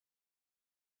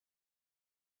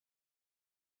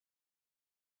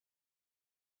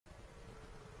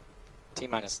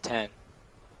T-minus 10,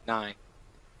 9,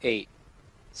 8,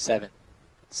 7,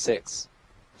 6,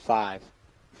 5,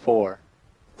 4,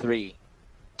 3,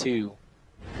 2,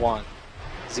 1,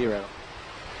 0.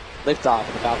 Liftoff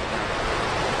of the Falcon 9.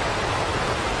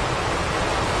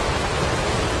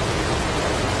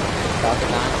 Falcon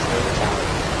 9 is over tower.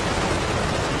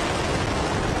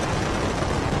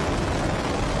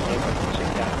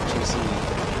 JC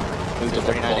moved to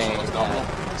 39A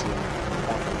to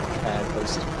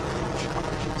post operations.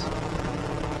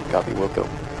 Copy, we'll go.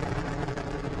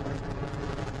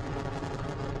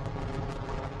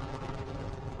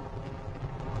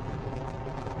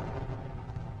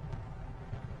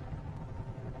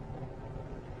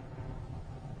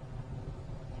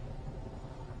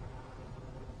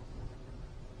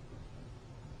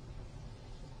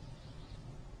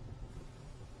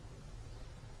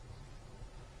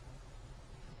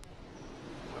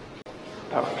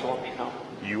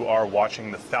 You are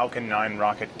watching the Falcon 9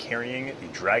 rocket carrying the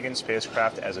Dragon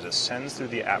spacecraft as it ascends through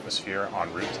the atmosphere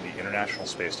en route to the International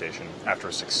Space Station after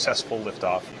a successful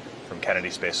liftoff from Kennedy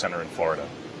Space Center in Florida.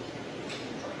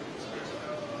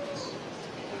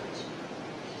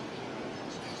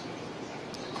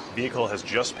 The vehicle has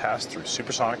just passed through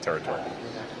supersonic territory.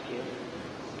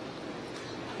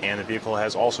 And the vehicle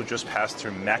has also just passed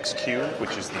through max Q,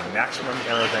 which is the maximum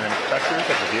aerodynamic pressure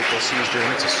that the vehicle sees during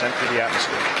its ascent through the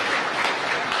atmosphere.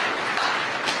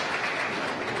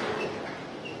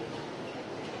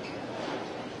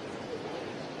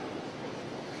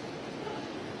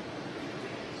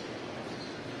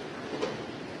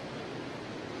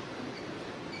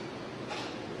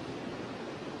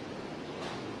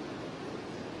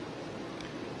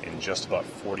 Just about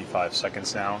 45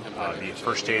 seconds now. The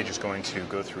first stage is going to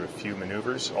go through a few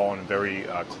maneuvers, all in very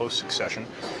close succession.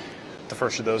 The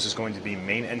first of those is going to be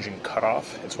main engine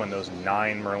cutoff. It's when those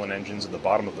 9 Merlin engines at the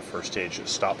bottom of the first stage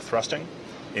stop thrusting.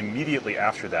 Immediately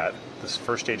after that, this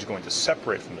first stage is going to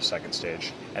separate from the second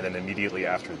stage, and then immediately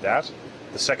after that,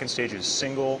 the second stage's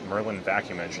single Merlin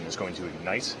vacuum engine is going to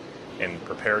ignite and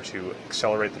prepare to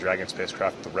accelerate the Dragon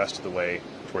spacecraft the rest of the way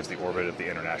towards the orbit of the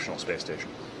International Space Station.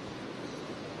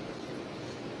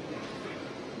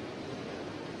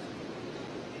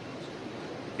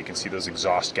 You can see those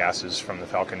exhaust gases from the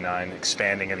Falcon 9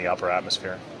 expanding in the upper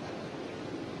atmosphere.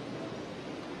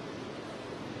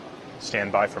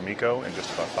 Stand by for MECO in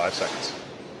just about 5 seconds.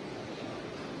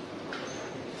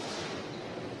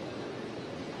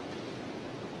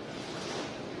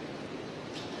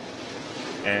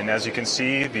 And as you can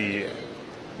see, the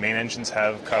main engines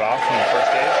have cut off from the first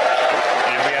stage,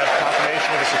 and we have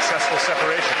confirmation of a successful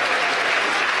separation.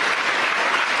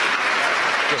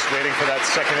 Just waiting for that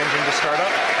second engine to start up.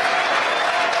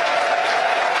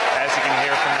 As you can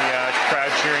hear from the crowd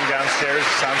cheering downstairs,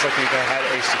 it sounds like we've had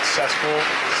a successful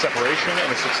separation and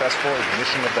a successful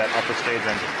ignition of that upper stage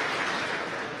engine.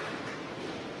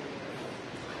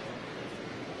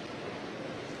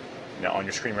 Now on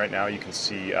your screen right now, you can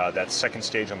see that second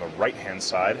stage on the right-hand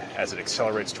side as it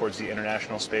accelerates towards the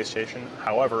International Space Station.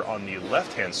 However, on the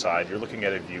left-hand side, you're looking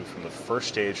at a view from the first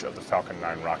stage of the Falcon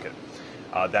 9 rocket.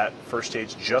 That first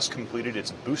stage just completed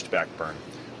its boost back burn,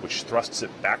 which thrusts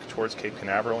it back towards Cape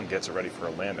Canaveral and gets it ready for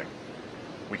a landing.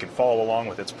 We can follow along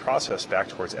with its process back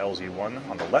towards LZ-1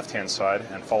 on the left-hand side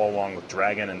and follow along with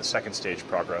Dragon and the second stage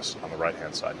progress on the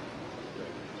right-hand side.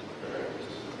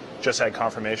 Just had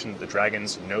confirmation that the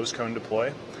Dragon's nose cone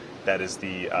deploy, that is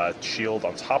the shield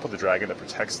on top of the Dragon that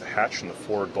protects the hatch and the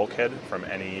forward bulkhead from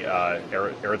any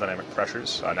aerodynamic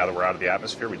pressures. Now that we're out of the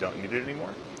atmosphere, we don't need it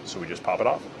anymore, so we just pop it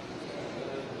off.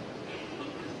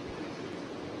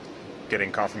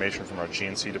 Getting confirmation from our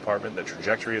GNC department that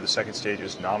trajectory of the second stage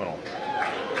is nominal.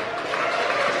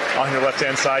 On your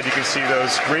left-hand side, you can see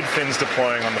those grid fins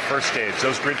deploying on the first stage.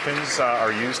 Those grid fins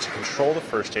are used to control the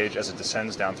first stage as it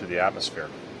descends down through the atmosphere.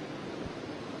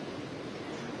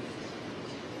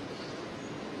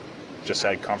 Just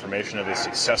had confirmation of a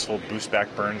successful boost back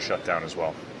burn shutdown as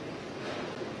well.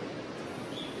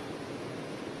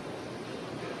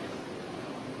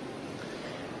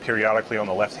 Periodically on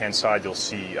the left-hand side, you'll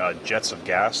see jets of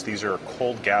gas. These are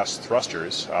cold gas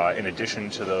thrusters. In addition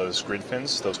to those grid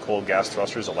fins, those cold gas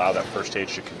thrusters allow that first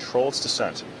stage to control its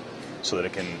descent so that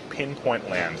it can pinpoint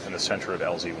land in the center of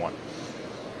LZ-1.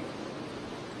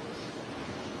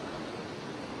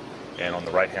 And on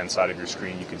the right-hand side of your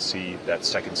screen, you can see that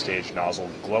second stage nozzle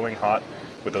glowing hot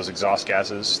with those exhaust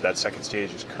gases. That second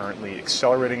stage is currently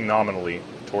accelerating nominally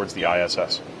towards the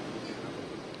ISS.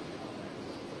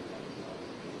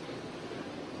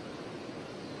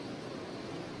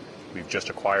 We've just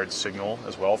acquired signal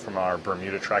as well from our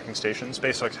Bermuda tracking station.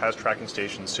 SpaceX has tracking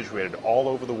stations situated all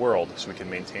over the world so we can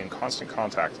maintain constant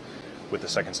contact with the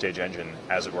second stage engine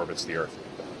as it orbits the Earth.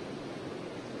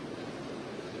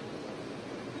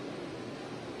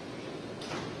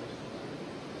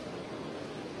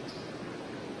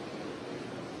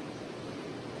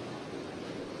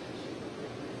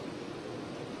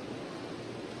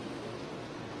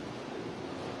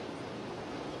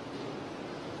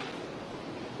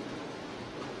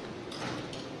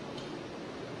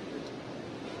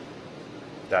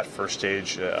 That first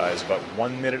stage is about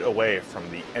 1 minute away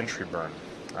from the entry burn.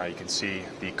 You can see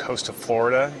the coast of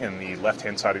Florida in the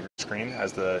left-hand side of your screen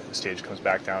as the stage comes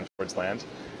back down towards land.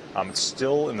 It's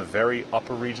still in the very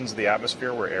upper regions of the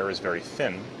atmosphere where air is very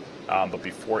thin, but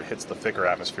before it hits the thicker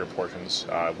atmosphere portions,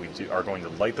 we are going to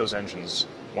light those engines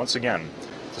once again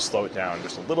to slow it down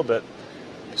just a little bit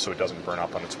so it doesn't burn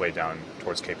up on its way down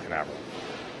towards Cape Canaveral.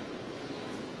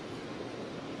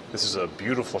 This is a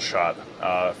beautiful shot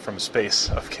from space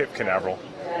of Cape Canaveral.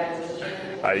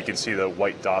 You can see the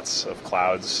white dots of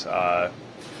clouds that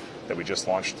we just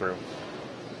launched through.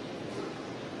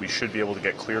 We should be able to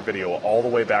get clear video all the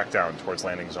way back down towards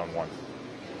landing zone 1.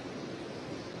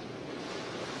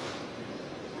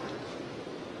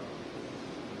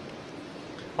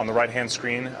 On the right-hand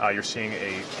screen, you're seeing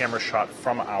a camera shot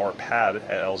from our pad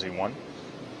at LZ1.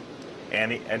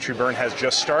 And the entry burn has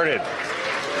just started.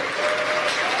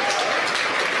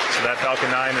 So that Falcon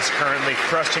 9 is currently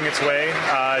thrusting its way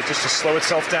just to slow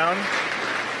itself down.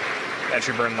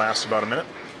 Entry burn lasts about a minute.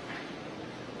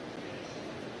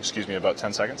 Excuse me, about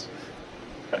 10 seconds.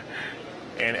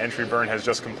 And entry burn has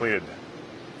just completed.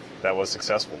 That was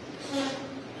successful.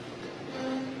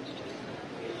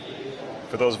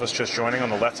 For those of us just joining,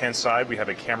 on the left-hand side, we have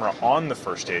a camera on the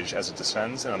first stage as it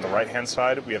descends, and on the right-hand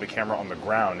side, we have a camera on the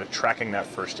ground tracking that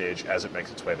first stage as it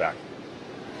makes its way back.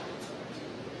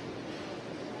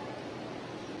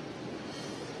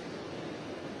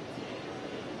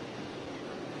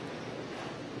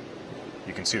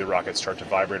 You can see the rocket start to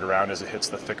vibrate around as it hits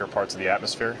the thicker parts of the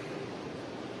atmosphere.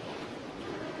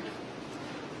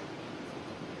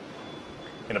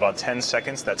 In about 10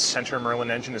 seconds, that center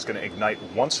Merlin engine is going to ignite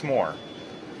once more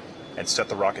and set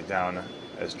the rocket down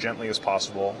as gently as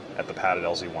possible at the pad at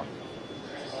LZ1.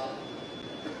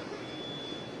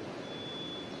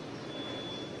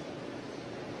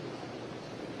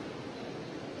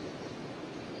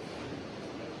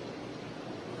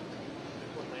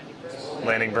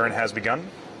 Landing burn has begun.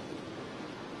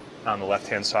 On the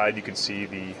left-hand side, you can see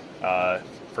the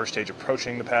first stage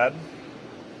approaching the pad.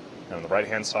 And on the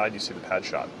right-hand side, you see the pad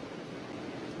shot.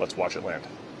 Let's watch it land.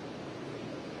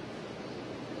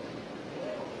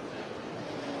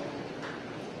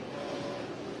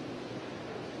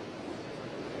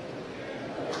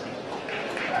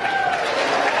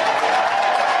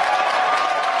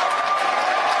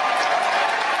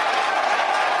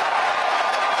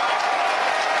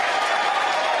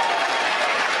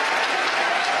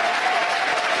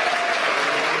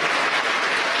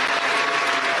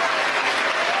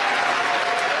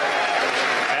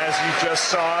 You just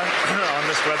saw on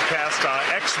this webcast,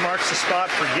 X marks the spot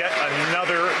for yet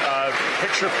another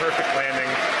picture-perfect landing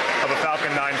of a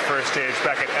Falcon 9 first stage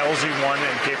back at LZ1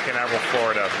 in Cape Canaveral,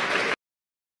 Florida.